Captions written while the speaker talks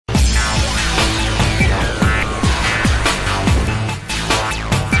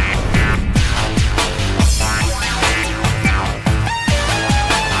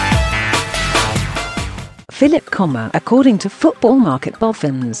Philippe Coutinho, according to Football Market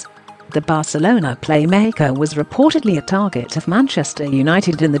Boffins. The Barcelona playmaker was reportedly a target of Manchester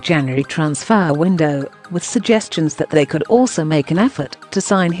United in the January transfer window, with suggestions that they could also make an effort to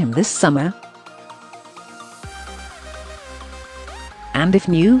sign him this summer. And if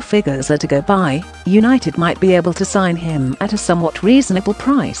new figures are to go by, United might be able to sign him at a somewhat reasonable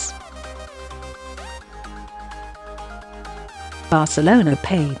price. Barcelona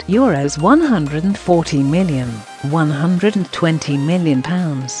paid euros 140 million, £120 million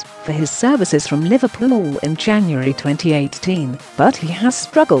for his services from Liverpool in January 2018, but he has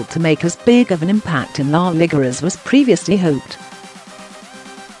struggled to make as big of an impact in La Liga as was previously hoped.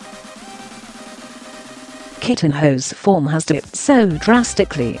 Coutinho's form has dipped so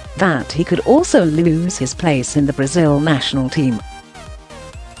drastically that he could also lose his place in the Brazil national team.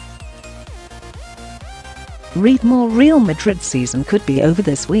 Read more: Real Madrid season could be over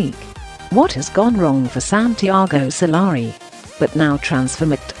this week. What has gone wrong for Santiago Solari? But now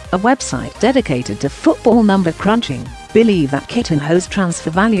Transfermarkt, a website dedicated to football number crunching, believe that Coutinho's transfer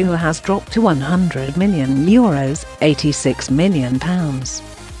value has dropped to €100 million, £86 million.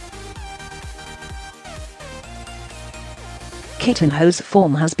 Coutinho's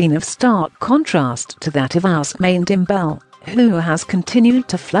form has been of stark contrast to that of Ousmane Dembele, who has continued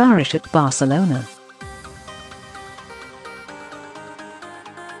to flourish at Barcelona.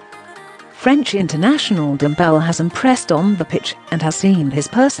 French international Dembele has impressed on the pitch and has seen his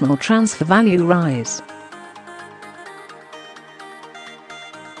personal transfer value rise.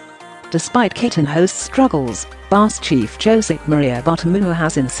 Despite Coutinho's struggles, Bar's chief José Maria Bartomeu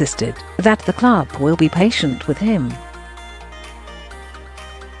has insisted that the club will be patient with him.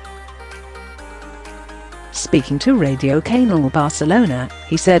 Speaking to Radio Canal Barcelona,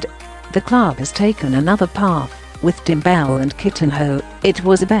 he said, "The club has taken another path. With Dembele and Coutinho, it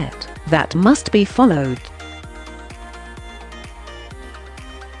was a bet that must be followed.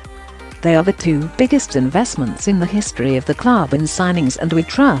 They are the two biggest investments in the history of the club in signings, and we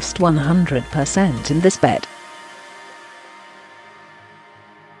trust 100% in this bet."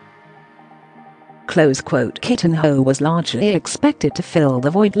 Close quote. Coutinho was largely expected to fill the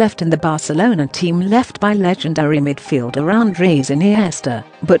void left in the Barcelona team left by legendary midfielder Andrés Iniesta,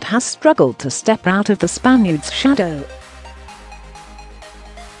 but has struggled to step out of the Spaniard's shadow.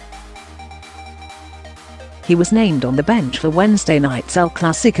 He was named on the bench for Wednesday night's El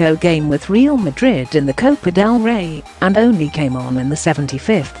Clasico game with Real Madrid in the Copa del Rey, and only came on in the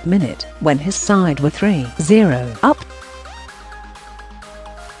 75th minute, when his side were 3-0 up.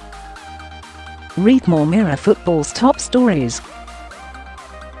 Read more: Mirror Football's top stories.